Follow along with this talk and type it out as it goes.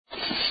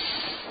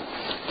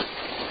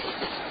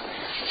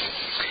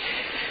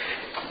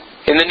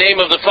In the name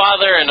of the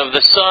Father, and of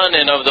the Son,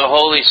 and of the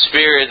Holy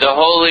Spirit, the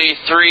Holy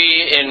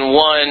Three in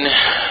One,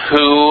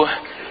 who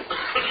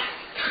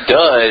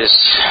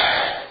does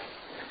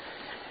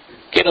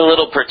get a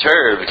little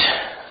perturbed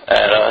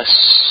at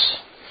us,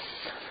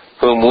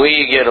 whom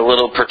we get a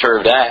little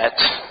perturbed at,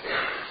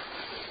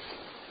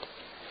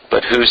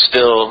 but who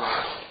still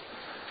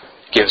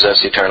gives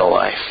us eternal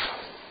life.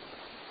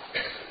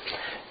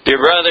 Dear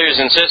brothers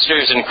and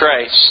sisters in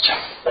Christ,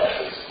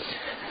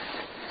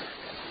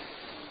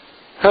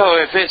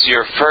 if it's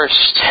your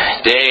first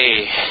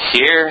day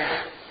here,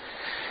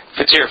 if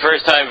it's your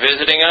first time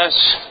visiting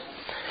us,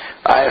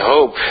 I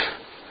hope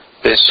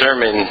this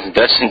sermon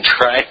doesn't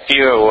drive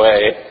you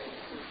away.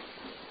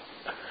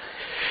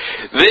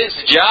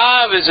 This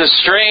job is a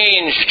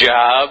strange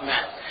job.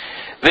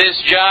 This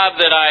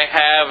job that I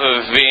have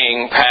of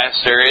being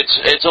pastor,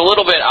 it's a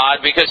little bit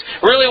odd because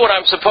really what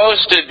I'm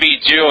supposed to be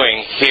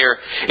doing here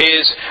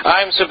is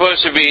I'm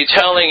supposed to be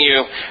telling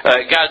you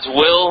God's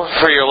will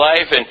for your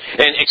life and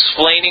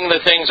explaining the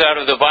things out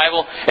of the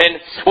Bible.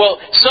 And, well,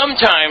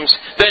 sometimes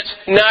that's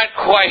not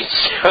quite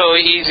so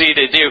easy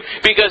to do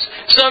because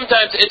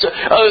sometimes it's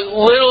a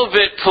little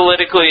bit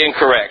politically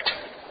incorrect.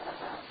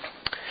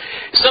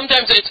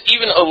 Sometimes it's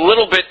even a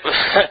little bit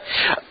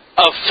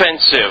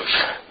offensive.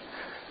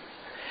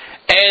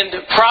 And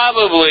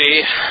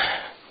probably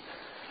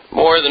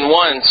more than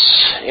once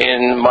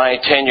in my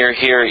tenure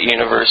here at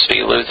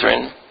University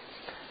Lutheran,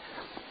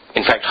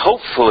 in fact,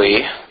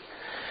 hopefully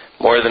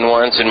more than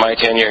once in my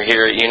tenure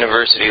here at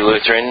University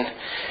Lutheran,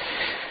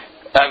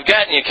 I've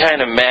gotten you kind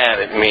of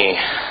mad at me.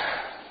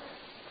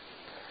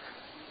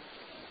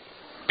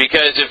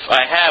 Because if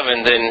I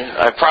haven't, then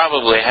I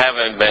probably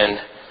haven't been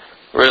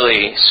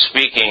really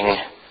speaking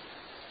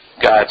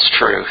God's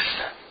truth.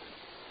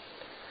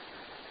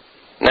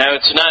 Now,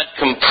 it's not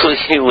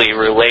completely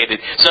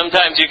related.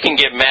 Sometimes you can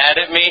get mad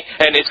at me,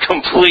 and it's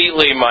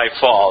completely my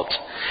fault.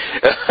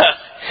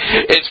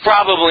 It's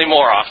probably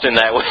more often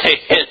that way,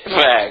 in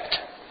fact.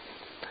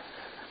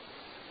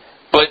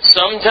 But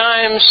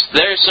sometimes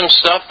there's some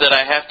stuff that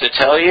I have to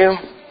tell you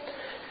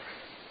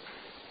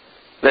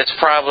that's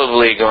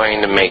probably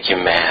going to make you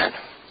mad.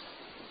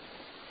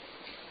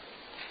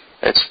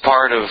 It's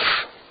part of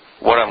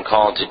what I'm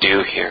called to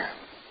do here.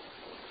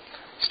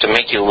 It's to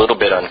make you a little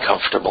bit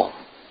uncomfortable.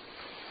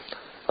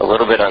 A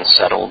little bit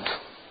unsettled.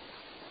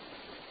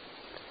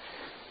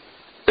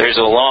 There's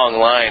a long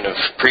line of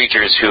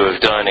preachers who have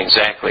done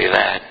exactly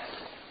that.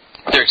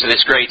 There's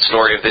this great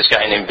story of this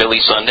guy named Billy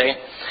Sunday.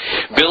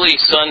 Billy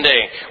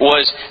Sunday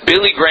was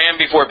Billy Graham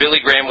before Billy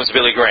Graham was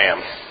Billy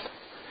Graham.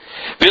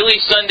 Billy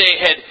Sunday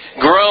had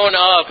grown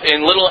up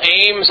in Little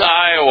Ames,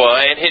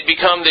 Iowa, and had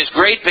become this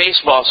great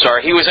baseball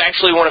star. He was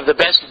actually one of the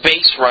best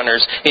base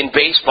runners in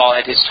baseball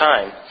at his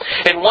time.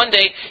 And one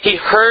day, he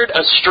heard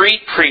a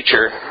street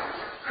preacher,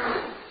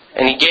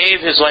 and he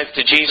gave his life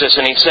to Jesus,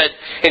 and he said,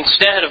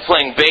 instead of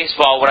playing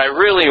baseball, what I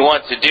really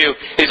want to do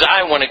is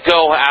I want to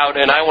go out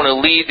and I want to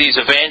lead these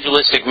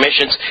evangelistic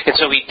missions. And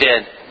so he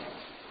did.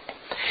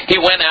 He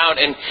went out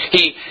and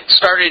he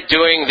started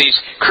doing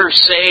these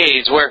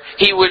crusades where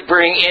he would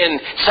bring in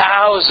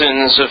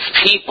thousands of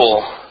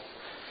people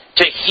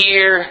to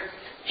hear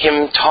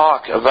him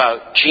talk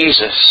about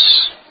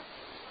Jesus.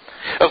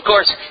 Of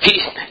course, he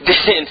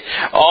didn't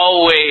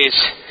always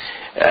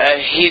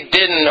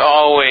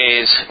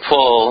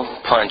pull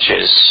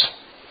punches.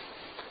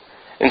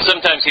 And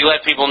sometimes he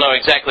let people know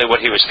exactly what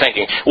he was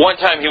thinking. One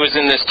time he was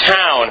in this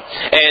town,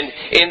 and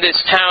in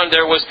this town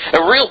there was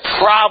a real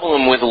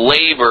problem with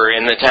labor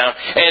in the town,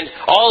 and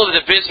all of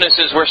the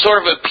businesses were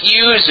sort of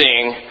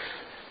abusing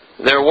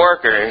their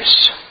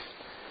workers.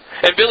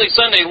 And Billy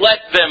Sunday let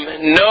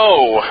them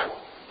know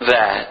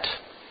that.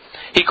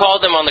 He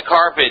called them on the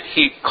carpet.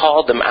 He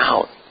called them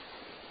out.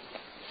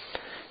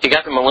 He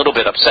got them a little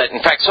bit upset.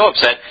 In fact, so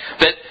upset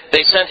that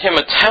they sent him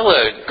a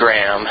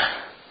telegram.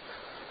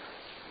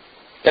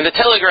 And the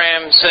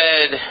telegram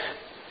said,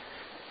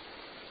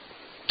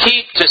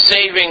 "Keep to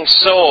saving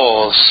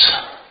souls.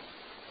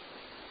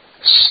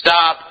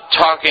 Stop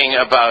talking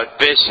about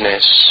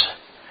business.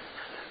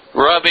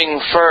 Rubbing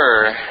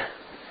fur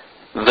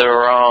the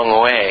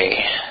wrong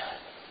way."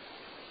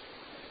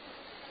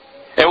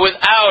 And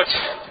without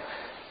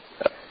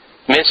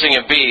missing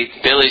a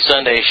beat, Billy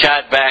Sunday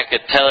shot back a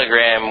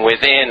telegram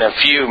within a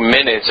few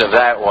minutes of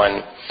that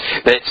one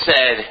that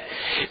said,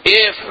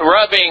 "If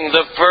rubbing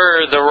the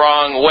fur the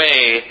wrong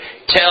way,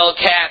 tell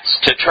cats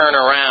to turn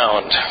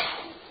around."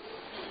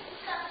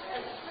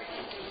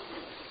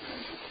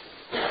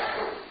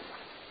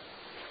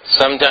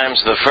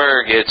 Sometimes the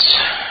fur gets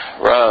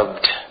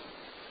rubbed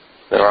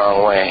the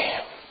wrong way.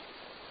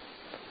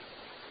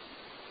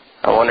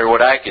 I wonder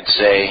what I could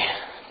say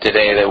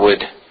today that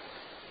would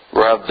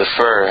rub the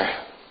fur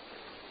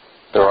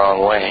the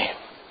wrong way.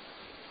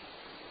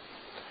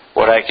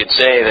 What I could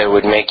say that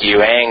would make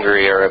you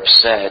angry or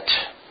upset,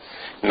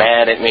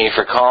 mad at me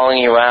for calling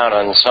you out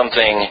on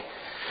something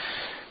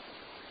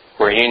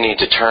where you need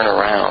to turn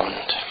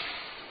around.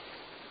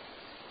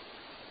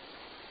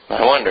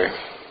 I wonder.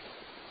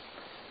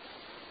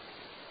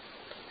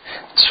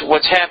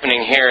 what's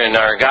happening here in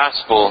our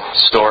gospel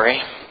story.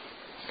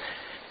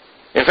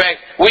 In fact,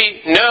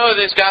 we know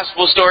this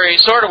gospel story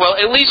sort of well.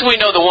 At least we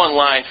know the one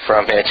line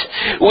from it.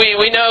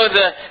 We know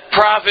the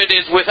prophet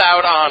is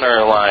without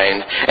honor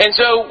line. And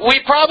so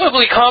we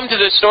probably come to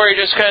this story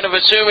just kind of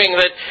assuming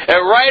that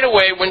right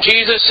away when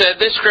Jesus said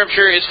this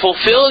scripture is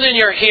fulfilled and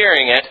you're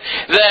hearing it,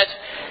 that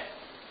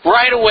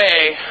right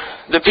away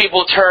the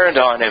people turned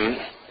on him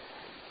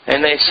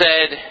and they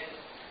said,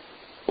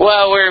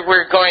 well,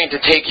 we're going to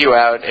take you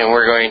out and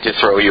we're going to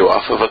throw you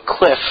off of a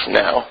cliff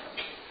now.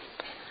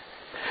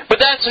 But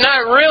that's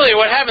not really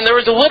what happened. There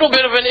was a little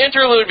bit of an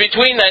interlude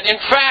between that. In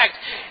fact,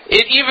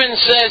 it even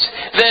says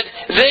that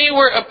they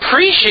were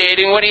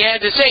appreciating what he had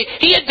to say.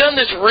 He had done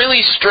this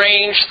really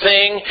strange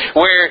thing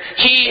where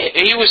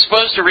he was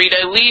supposed to read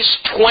at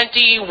least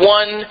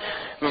 21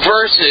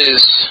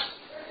 verses.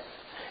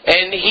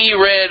 And he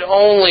read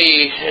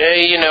only,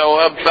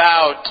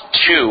 about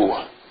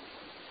 2.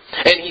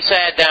 And he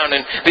sat down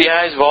and the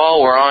eyes of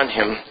all were on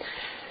him.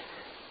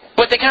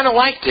 But they kind of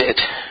liked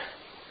it.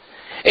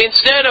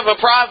 Instead of a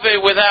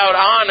prophet without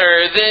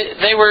honor,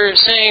 they were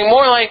saying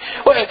more like,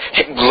 well,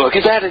 hey, look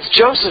at that, it's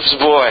Joseph's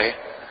boy.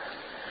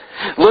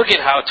 Look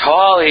at how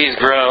tall he's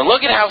grown.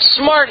 Look at how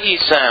smart he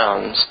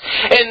sounds.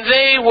 And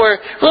they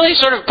were really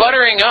sort of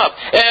buttering up.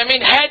 I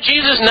mean, had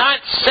Jesus not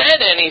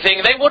said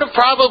anything, they would have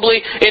probably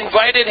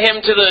invited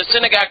him to the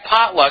synagogue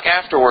potluck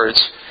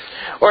afterwards.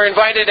 Or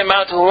invited him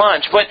out to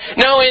lunch. But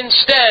no,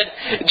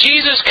 instead,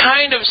 Jesus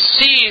kind of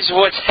sees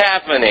what's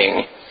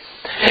happening.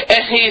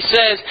 And he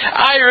says,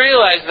 I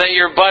realize that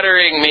you're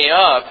buttering me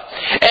up.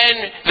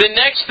 And the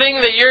next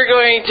thing that you're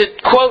going to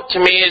quote to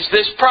me is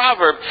this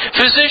proverb,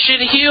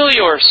 physician, heal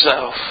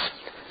yourself.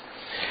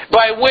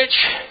 By which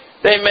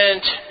they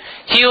meant,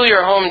 heal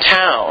your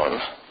hometown.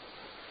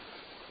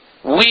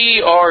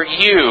 We are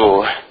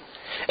you.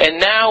 And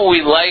now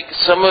we like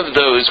some of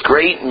those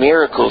great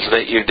miracles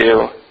that you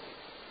do.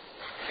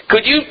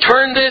 Could you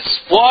turn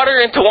this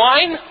water into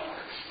wine?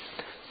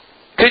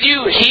 Could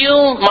you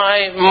heal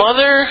my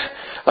mother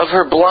of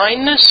her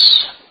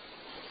blindness?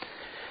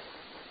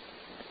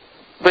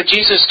 But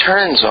Jesus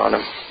turns on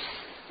him.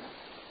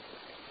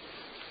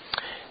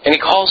 And he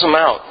calls him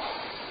out.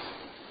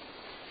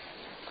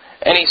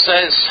 And he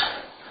says,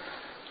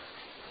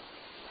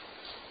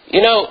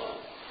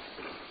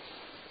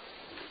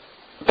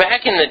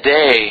 back in the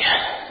day,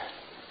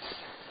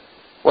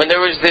 when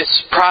there was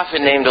this prophet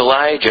named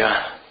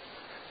Elijah,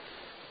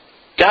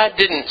 God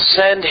didn't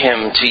send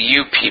him to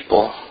you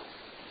people.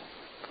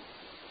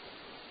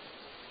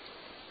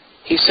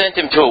 He sent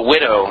him to a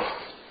widow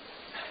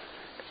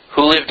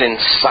who lived in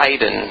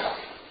Sidon,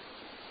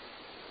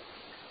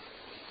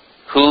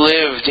 who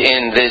lived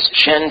in this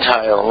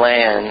Gentile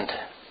land,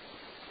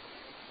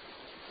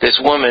 this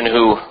woman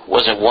who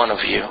wasn't one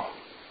of you.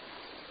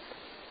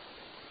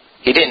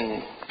 He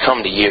didn't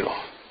come to you.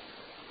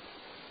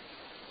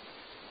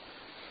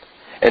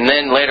 And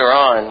then later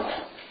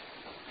on,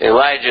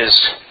 Elijah's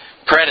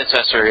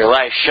predecessor,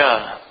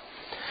 Elisha,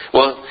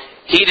 well,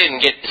 he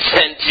didn't get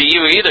sent to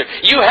you either.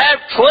 You have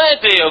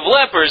plenty of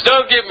lepers,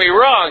 don't get me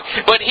wrong.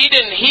 But he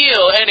didn't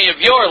heal any of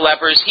your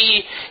lepers.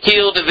 He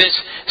healed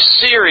this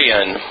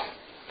Syrian.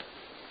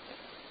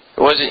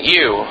 It wasn't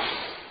you.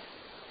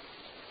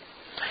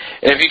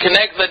 And if you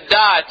connect the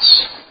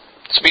dots,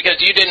 it's because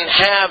you didn't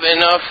have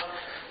enough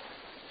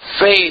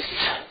faith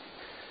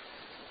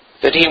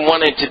that he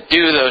wanted to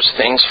do those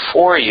things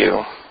for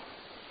you.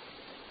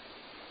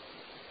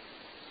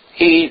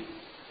 He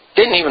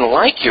didn't even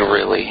like you,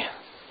 really.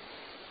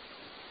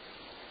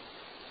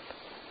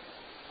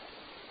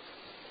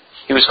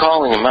 He was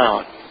calling them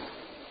out.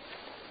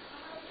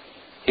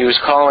 He was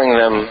calling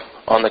them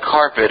on the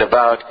carpet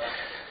about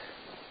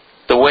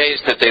the ways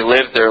that they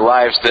lived their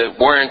lives that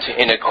weren't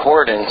in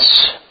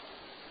accordance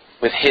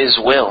with his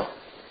will.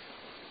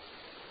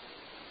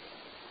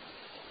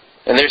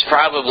 And there's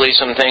probably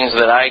some things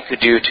that I could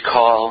do to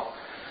call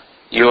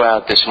you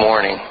out this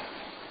morning.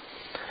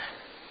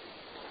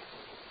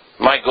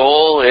 My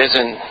goal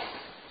isn't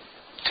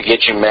to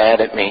get you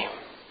mad at me.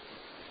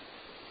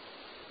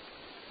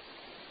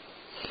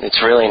 It's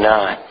really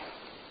not.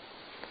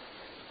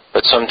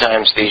 But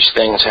sometimes these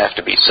things have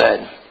to be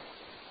said.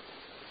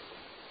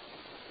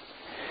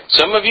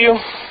 Some of you,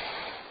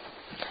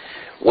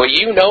 what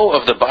you know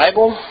of the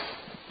Bible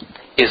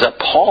is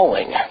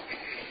appalling.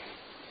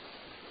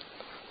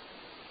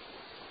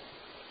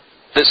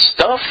 The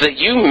stuff that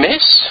you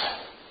miss,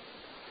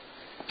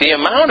 the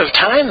amount of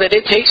time that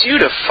it takes you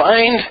to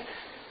find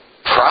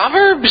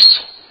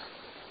Proverbs,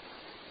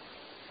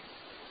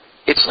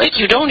 it's like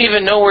you don't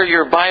even know where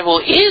your Bible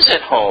is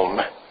at home.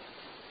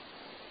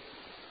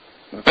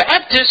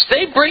 Baptists,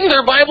 they bring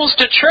their Bibles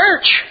to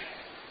church.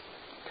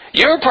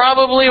 You're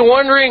probably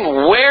wondering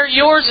where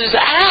yours is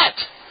at.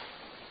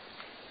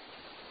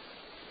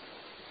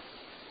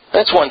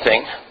 That's one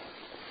thing.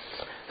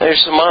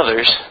 There's some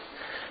others.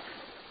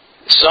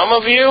 Some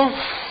of you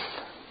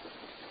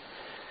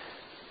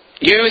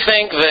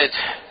think that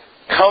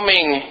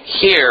coming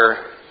here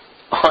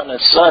on a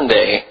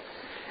Sunday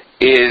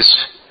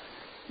is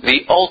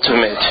the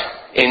ultimate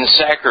in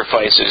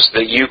sacrifices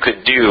that you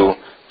could do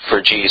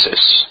for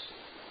Jesus.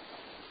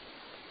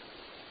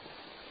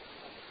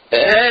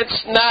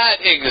 That's not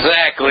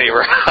exactly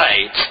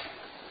right.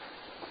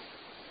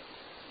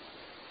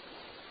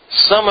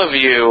 Some of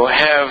you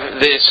have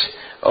this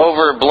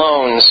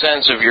overblown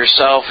sense of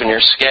yourself and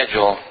your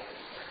schedule,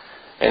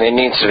 and it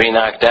needs to be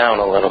knocked down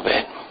a little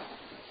bit.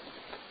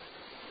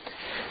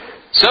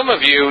 Some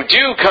of you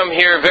do come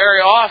here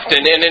very often,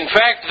 and in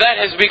fact, that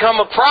has become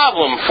a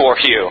problem for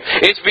you.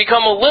 It's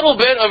become a little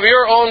bit of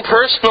your own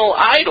personal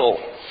idol.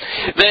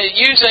 That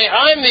you say,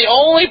 I'm the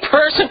only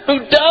person who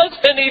does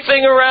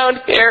anything around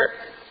here.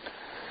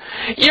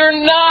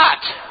 You're not.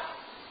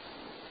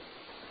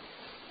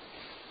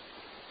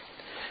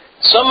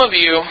 Some of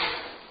you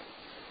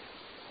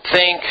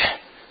think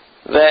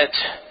that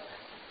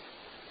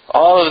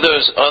all of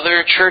those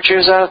other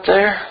churches out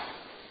there,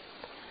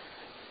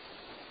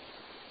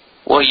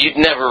 well, you'd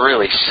never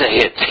really say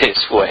it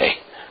this way.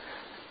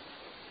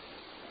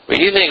 But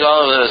you think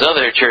all of those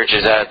other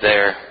churches out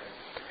there,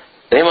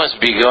 they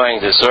must be going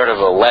to sort of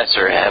a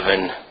lesser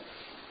heaven.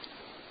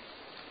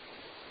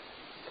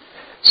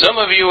 Some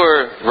of you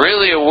are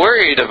really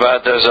worried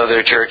about those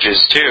other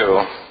churches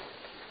too.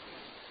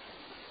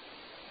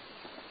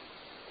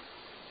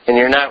 And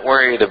you're not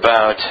worried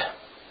about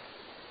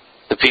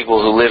the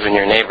people who live in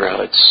your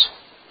neighborhoods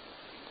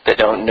that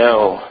don't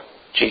know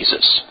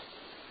Jesus.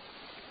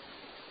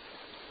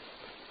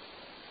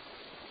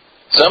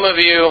 Some of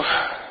you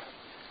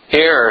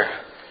here are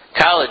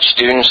college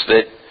students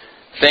that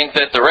think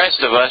that the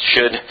rest of us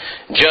should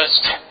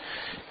just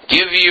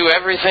give you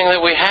everything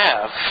that we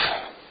have,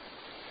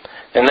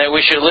 and that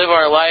we should live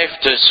our life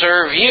to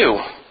serve you.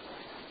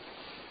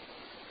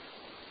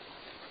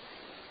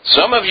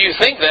 Some of you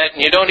think that,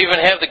 and you don't even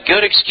have the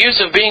good excuse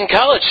of being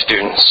college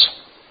students.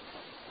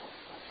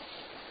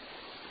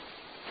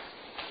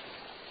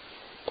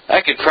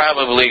 I could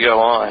probably go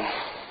on.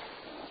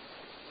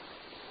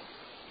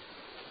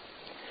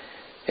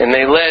 And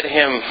they led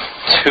him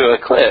to a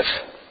cliff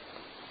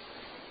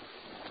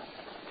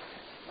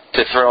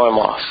to throw him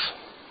off.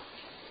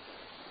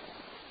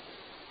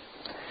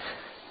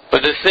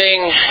 But the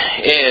thing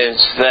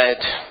is that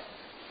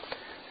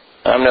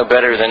I'm no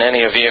better than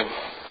any of you.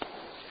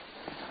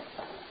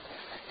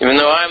 Even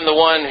though I'm the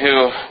one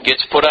who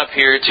gets put up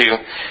here to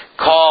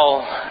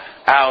call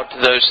out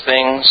those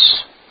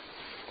things,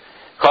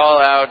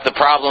 call out the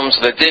problems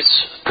that this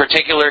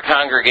particular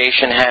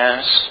congregation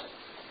has,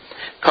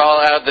 call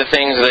out the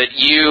things that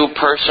you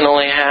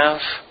personally have,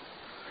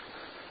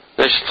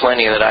 there's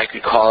plenty that I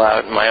could call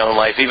out in my own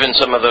life, even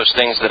some of those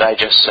things that I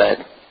just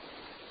said.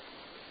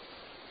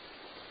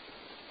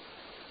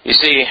 You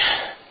see,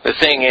 the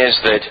thing is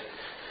that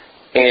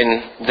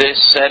in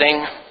this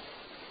setting,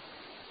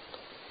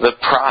 the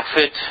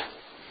prophet,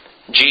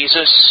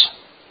 Jesus,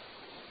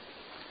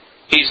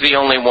 he's the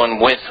only one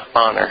with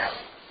honor.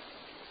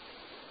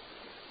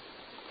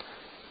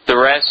 The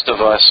rest of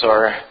us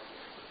are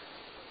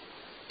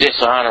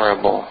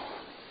dishonorable,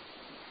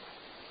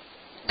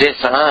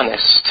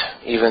 dishonest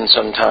even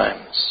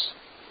sometimes.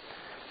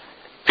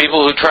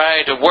 People who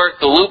try to work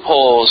the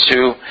loopholes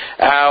to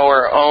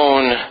our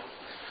own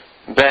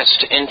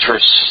best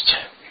interest.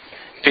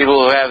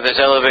 People who have this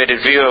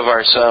elevated view of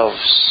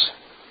ourselves.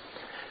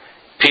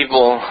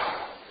 People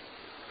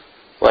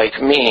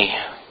like me.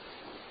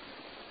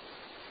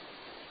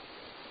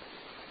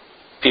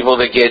 People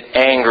that get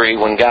angry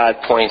when God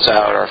points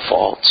out our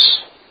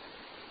faults.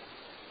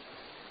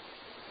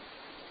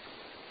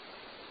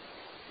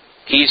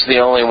 He's the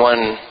only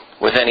one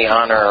with any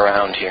honor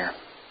around here.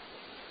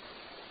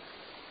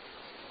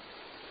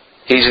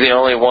 He's the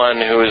only one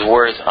who is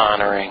worth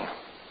honoring.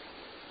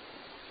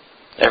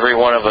 Every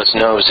one of us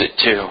knows it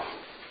too.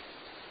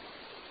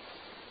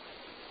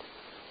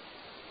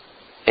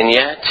 And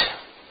yet,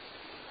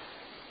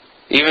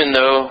 even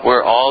though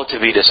we're all to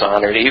be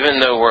dishonored, even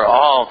though we're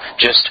all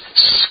just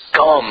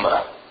scum,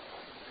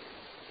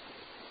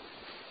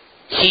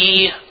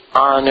 He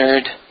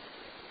honored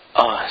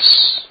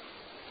us.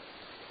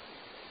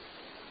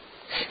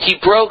 He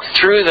broke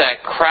through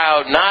that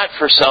crowd not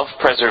for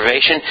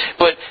self-preservation,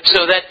 but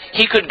so that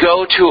He could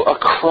go to a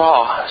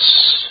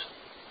cross.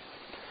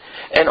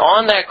 And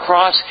on that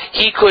cross,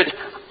 He could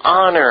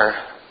honor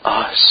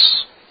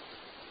us.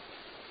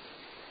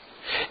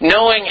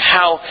 Knowing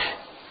how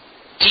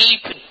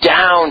deep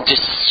down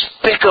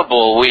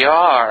despicable we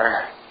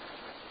are,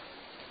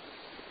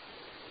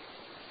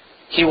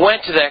 He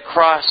went to that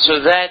cross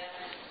so that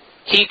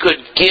He could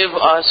give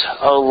us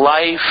a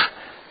life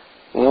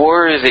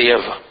worthy of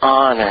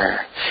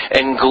honor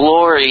and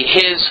glory.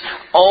 His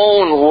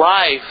own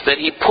life that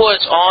He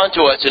puts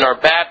onto us in our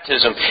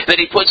baptism, that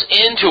He puts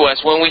into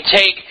us when we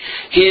take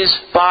His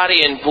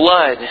body and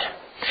blood.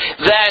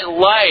 That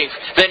life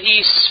that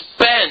He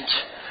spent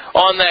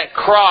on that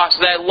cross,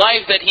 that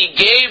life that He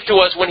gave to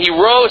us when He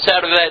rose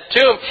out of that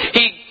tomb,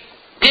 He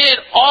did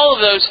all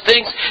of those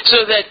things so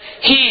that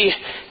He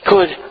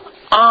could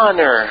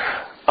honor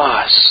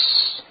us.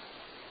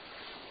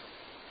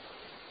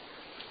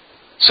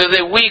 So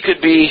that we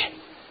could be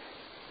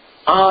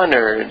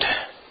honored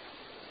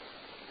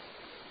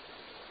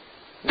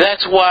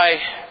That's why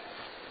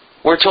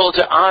we're told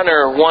to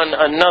honor one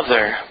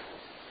another.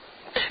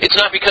 It's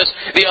not because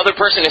the other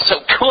person is so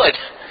good.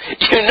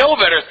 You know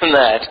better than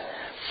that.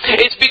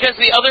 It's because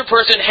the other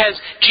person has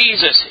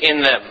Jesus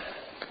in them.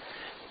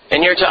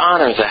 And you're to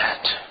honor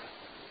that.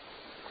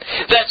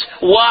 That's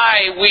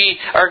why we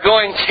are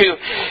going to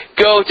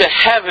go to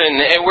heaven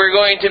and we're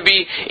going to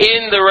be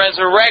in the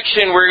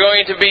resurrection. We're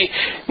going to be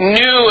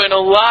new and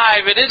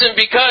alive. It isn't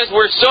because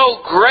we're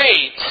so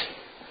great.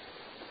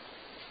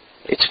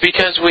 It's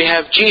because we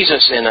have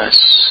Jesus in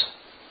us.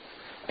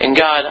 And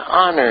God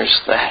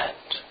honors that.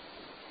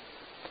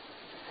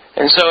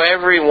 And so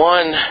every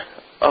one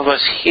of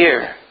us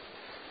here,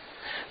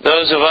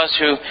 those of us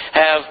who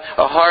have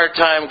a hard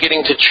time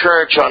getting to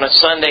church on a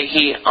Sunday,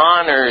 He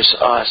honors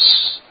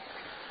us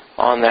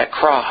on that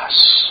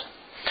cross.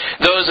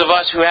 Those of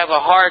us who have a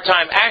hard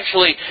time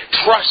actually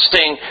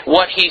trusting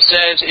what He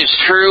says is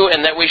true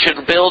and that we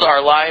should build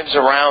our lives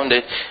around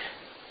it,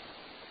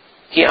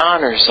 He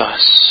honors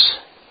us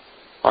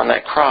on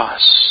that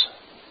cross.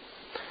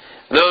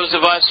 Those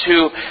of us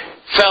who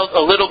felt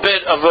a little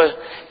bit of a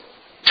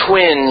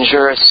twinge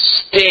or a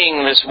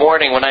sting this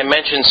morning when I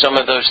mentioned some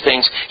of those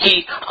things,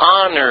 He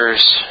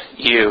honors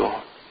you.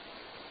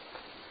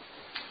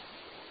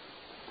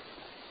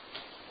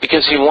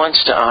 Because He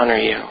wants to honor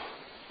you.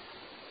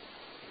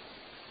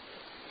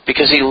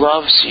 Because He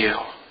loves you.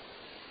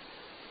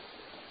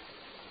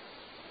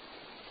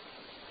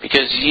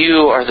 Because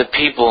you are the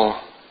people,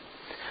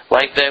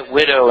 like that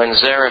widow in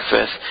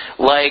Zarephath,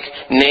 like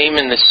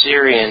Naaman the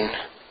Syrian,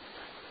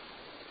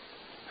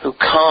 who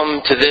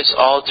come to this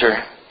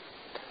altar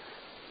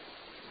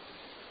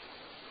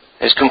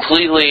as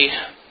completely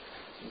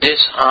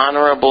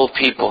dishonorable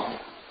people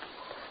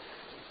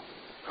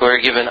who are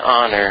given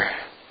honor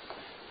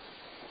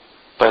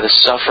by the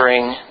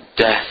suffering,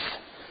 death,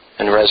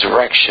 and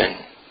resurrection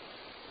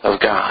of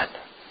God.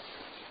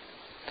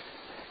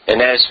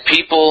 And as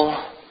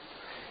people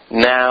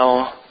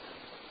now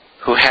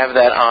who have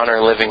that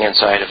honor living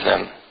inside of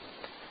them,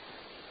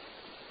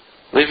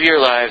 live your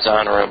lives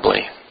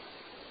honorably.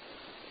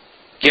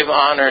 Give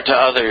honor to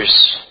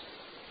others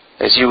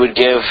as you would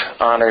give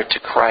honor to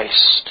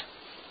Christ.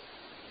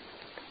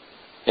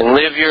 And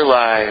live your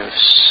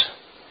lives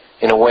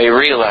in a way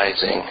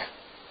realizing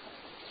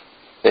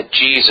that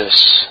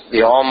Jesus,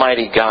 the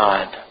Almighty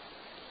God,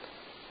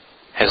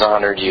 has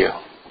honored you.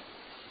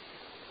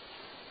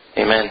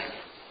 Amen.